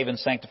He would save and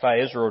sanctify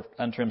Israel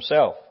unto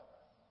Himself.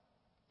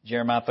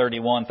 Jeremiah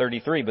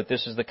 31:33, but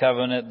this is the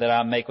covenant that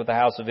I make with the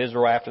house of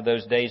Israel after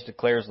those days,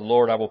 declares the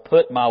Lord. I will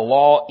put my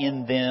law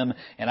in them,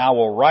 and I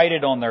will write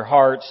it on their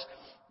hearts,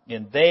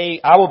 and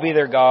I will be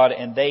their God,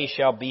 and they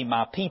shall be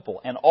my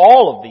people. And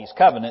all of these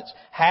covenants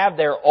have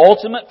their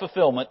ultimate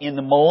fulfillment in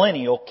the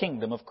millennial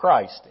kingdom of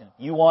Christ. And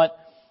you want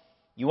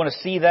to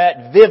see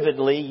that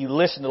vividly, you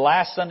listen to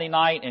last Sunday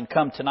night and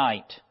come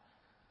tonight.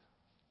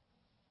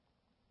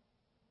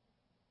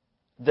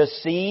 The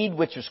seed,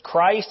 which is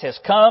Christ, has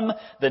come.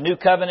 The new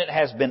covenant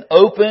has been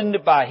opened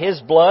by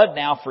His blood.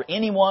 Now for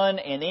anyone,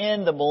 and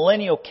in the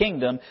millennial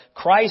kingdom,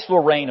 Christ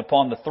will reign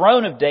upon the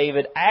throne of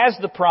David as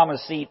the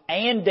promised seed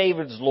and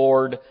David's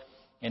Lord.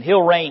 And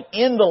He'll reign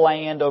in the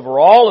land over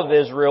all of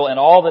Israel, and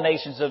all the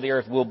nations of the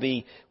earth will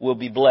be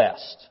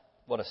blessed.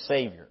 What a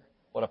Savior.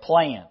 What a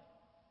plan.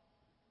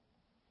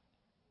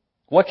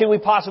 What can we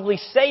possibly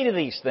say to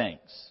these things?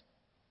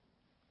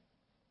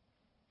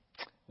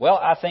 Well,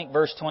 I think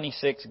verse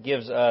 26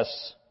 gives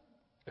us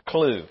a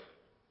clue.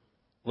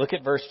 Look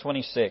at verse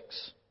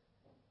 26.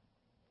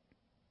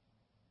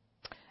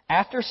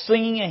 After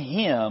singing a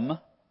hymn,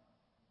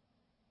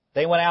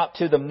 they went out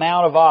to the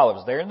Mount of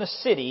Olives. They're in the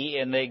city,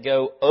 and they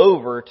go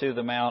over to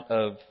the Mount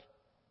of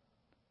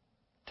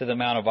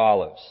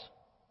Olives.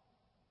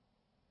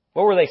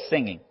 What were they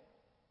singing?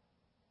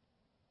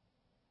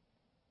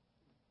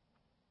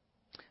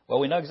 Well,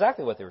 we know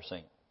exactly what they were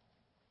singing.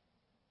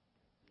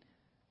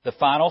 The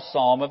final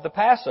psalm of the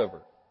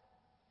Passover.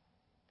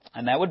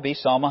 And that would be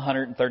Psalm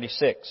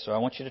 136. So I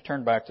want you to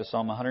turn back to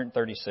Psalm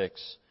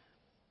 136.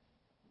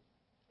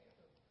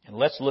 And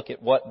let's look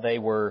at what they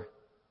were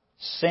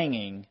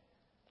singing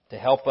to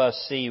help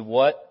us see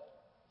what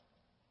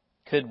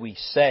could we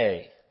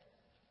say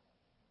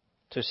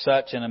to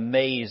such an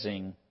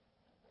amazing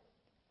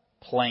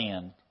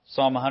plan.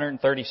 Psalm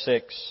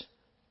 136.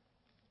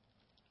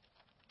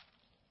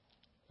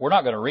 We're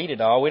not going to read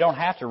it all. We don't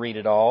have to read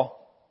it all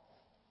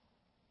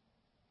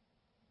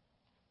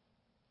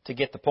to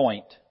get the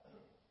point.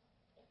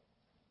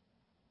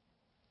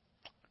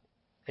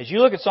 As you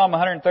look at Psalm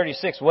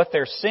 136, what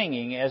they're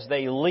singing as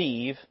they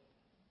leave,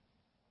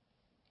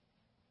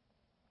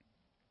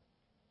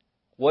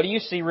 what do you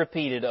see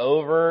repeated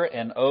over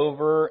and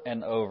over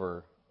and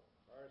over?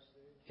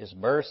 His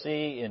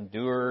mercy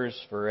endures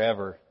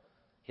forever.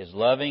 His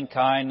loving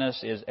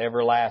kindness is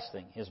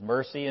everlasting. His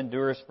mercy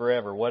endures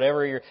forever.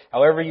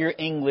 However your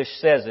English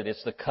says it,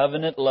 it's the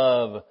covenant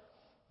love.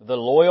 The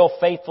loyal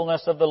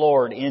faithfulness of the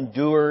Lord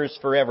endures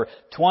forever.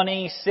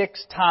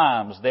 26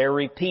 times they're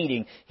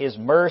repeating, His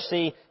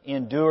mercy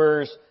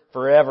endures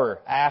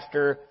forever.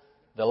 After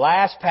the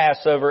last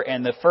Passover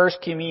and the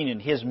first communion,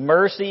 His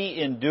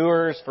mercy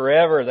endures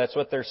forever. That's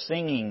what they're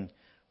singing.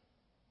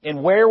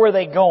 And where were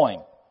they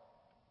going?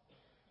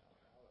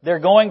 They're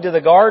going to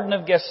the Garden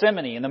of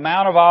Gethsemane and the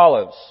Mount of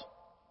Olives.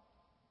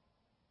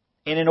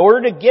 And in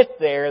order to get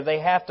there, they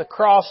have to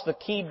cross the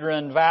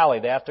Kidron Valley.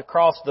 They have to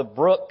cross the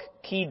brook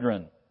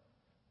Kidron.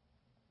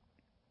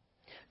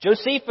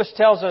 Josephus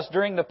tells us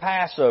during the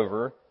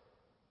Passover,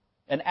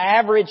 an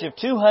average of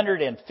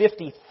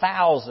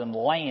 250,000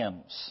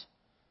 lambs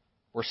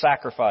were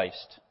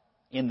sacrificed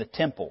in the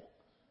temple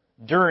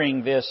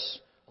during this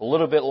a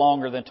little bit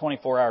longer than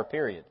 24-hour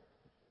period.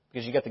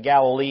 Because you got the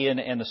Galilean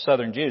and the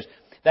southern Jews.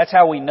 That's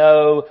how we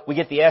know we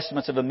get the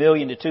estimates of 1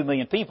 million to 2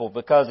 million people,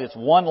 because it's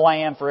one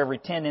lamb for every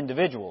 10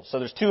 individuals. So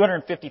there's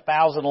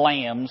 250,000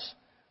 lambs,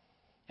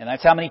 and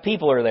that's how many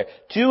people are there.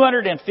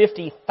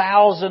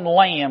 250,000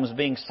 lambs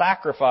being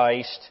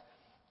sacrificed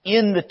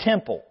in the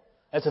temple.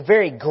 That's a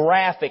very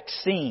graphic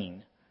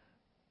scene,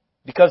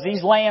 because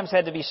these lambs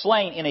had to be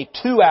slain in a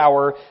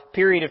 2-hour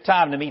period of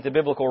time to meet the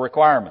biblical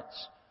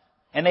requirements.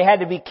 And they had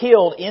to be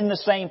killed in the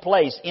same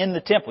place, in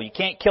the temple. You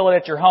can't kill it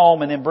at your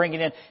home and then bring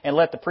it in and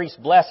let the priest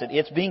bless it.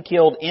 It's being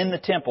killed in the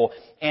temple.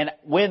 And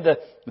when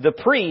the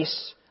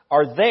priests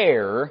are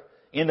there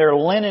in their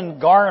linen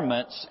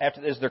garments,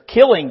 as they're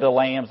killing the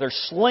lambs, they're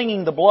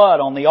slinging the blood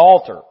on the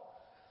altar.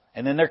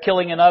 And then they're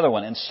killing another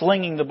one and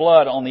slinging the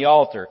blood on the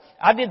altar.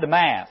 I did the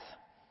math.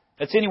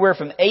 It's anywhere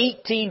from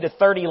 18 to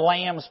 30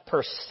 lambs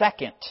per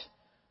second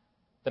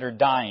that are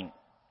dying.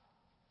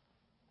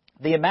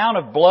 The amount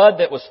of blood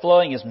that was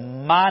flowing is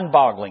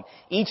mind-boggling.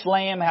 Each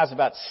lamb has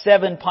about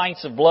 7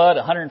 pints of blood,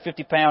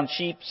 150-pound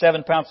sheep,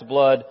 7 pounds of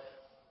blood.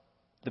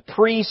 The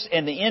priests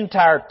and the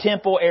entire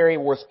temple area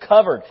was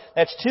covered.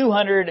 That's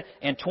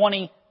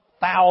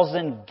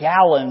 220,000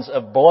 gallons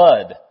of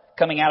blood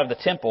coming out of the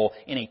temple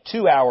in a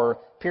 2-hour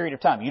period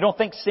of time. You don't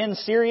think sin's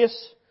serious?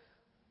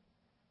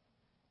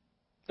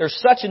 There's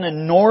such an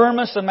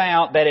enormous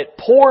amount that it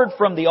poured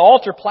from the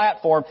altar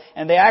platform,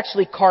 and they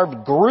actually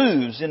carved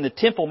grooves in the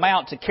Temple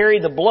Mount to carry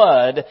the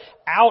blood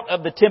out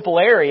of the temple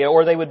area,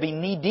 or they would be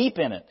knee-deep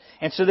in it.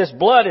 And so this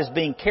blood is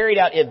being carried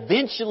out,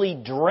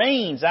 eventually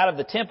drains out of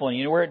the temple. And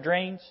you know where it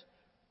drains?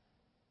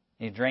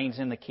 It drains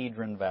in the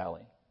Kidron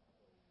Valley.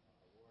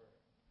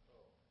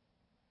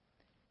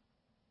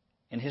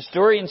 And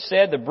historians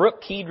said the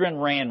brook Kidron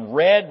ran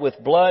red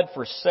with blood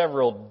for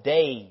several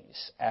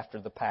days after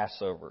the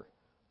Passover.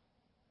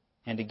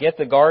 And to get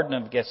the Garden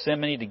of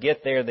Gethsemane, to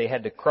get there, they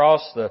had to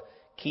cross the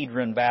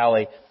Kidron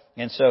Valley.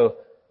 And so,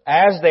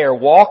 as they are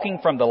walking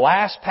from the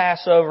last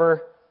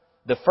Passover,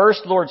 the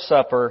first Lord's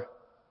Supper,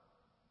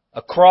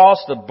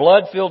 across the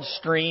blood-filled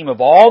stream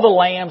of all the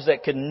lambs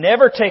that could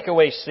never take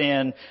away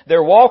sin,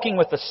 they're walking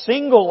with a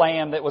single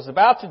lamb that was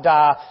about to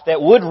die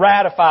that would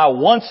ratify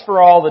once for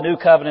all the new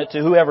covenant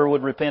to whoever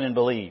would repent and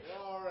believe.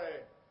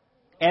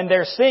 And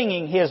they're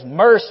singing, His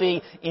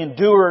mercy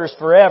endures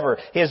forever.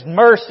 His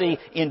mercy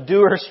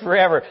endures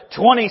forever.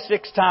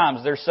 26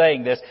 times they're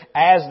saying this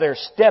as they're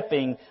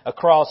stepping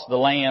across the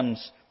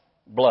Lamb's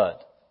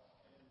blood.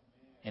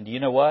 And do you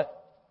know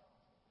what?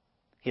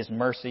 His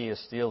mercy is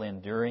still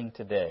enduring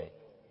today.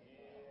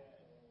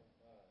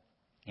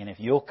 And if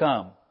you'll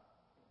come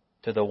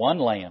to the one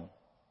Lamb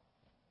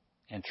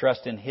and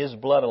trust in His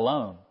blood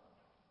alone,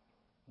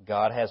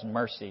 God has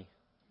mercy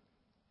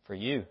for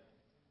you.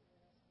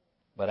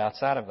 But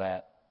outside of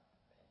that,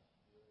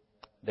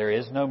 there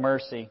is no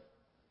mercy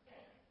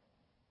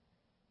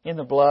in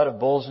the blood of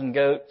bulls and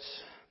goats.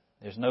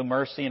 There's no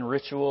mercy in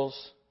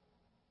rituals.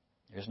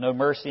 There's no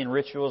mercy in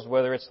rituals,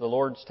 whether it's the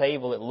Lord's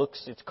table.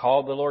 It's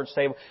called the Lord's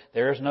table.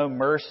 There's no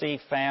mercy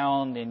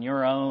found in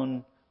your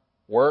own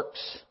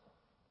works.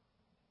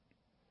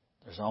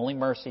 There's only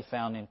mercy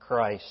found in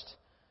Christ.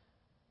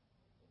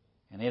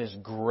 And it is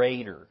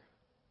greater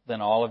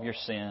than all of your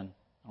sin.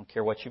 I don't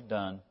care what you've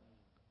done.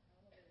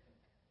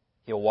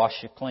 He'll wash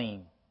you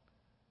clean.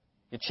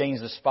 He'll change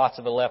the spots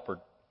of a leopard.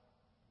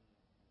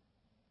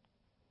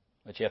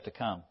 But you have to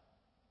come.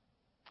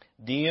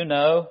 Do you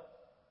know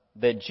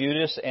that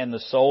Judas and the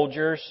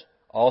soldiers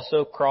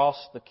also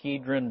crossed the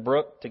Kidron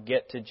Brook to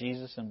get to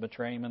Jesus and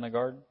betray Him in the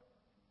garden?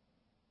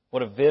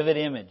 What a vivid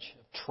image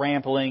of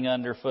trampling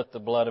underfoot the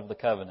blood of the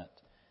covenant.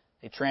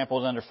 They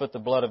trampled underfoot the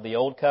blood of the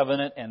old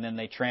covenant, and then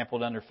they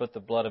trampled underfoot the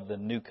blood of the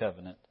new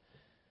covenant.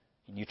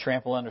 And you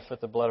trample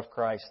underfoot the blood of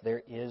Christ,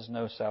 there is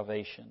no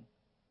salvation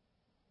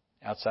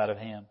outside of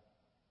Him.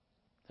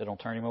 So don't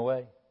turn Him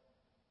away.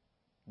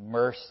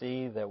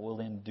 Mercy that will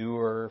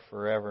endure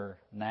forever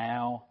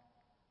now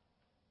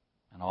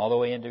and all the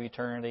way into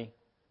eternity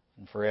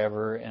and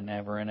forever and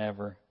ever and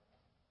ever.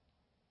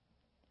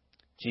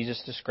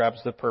 Jesus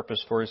describes the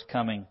purpose for His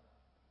coming.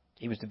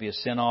 He was to be a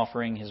sin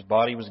offering. His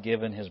body was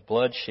given. His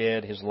blood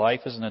shed. His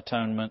life is an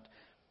atonement.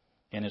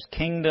 And His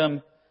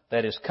kingdom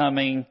that is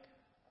coming.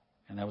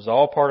 And that was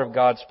all part of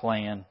God's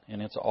plan.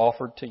 And it's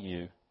offered to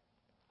you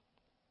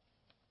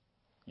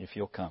if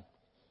you'll come.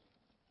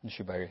 You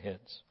should bow your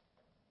heads.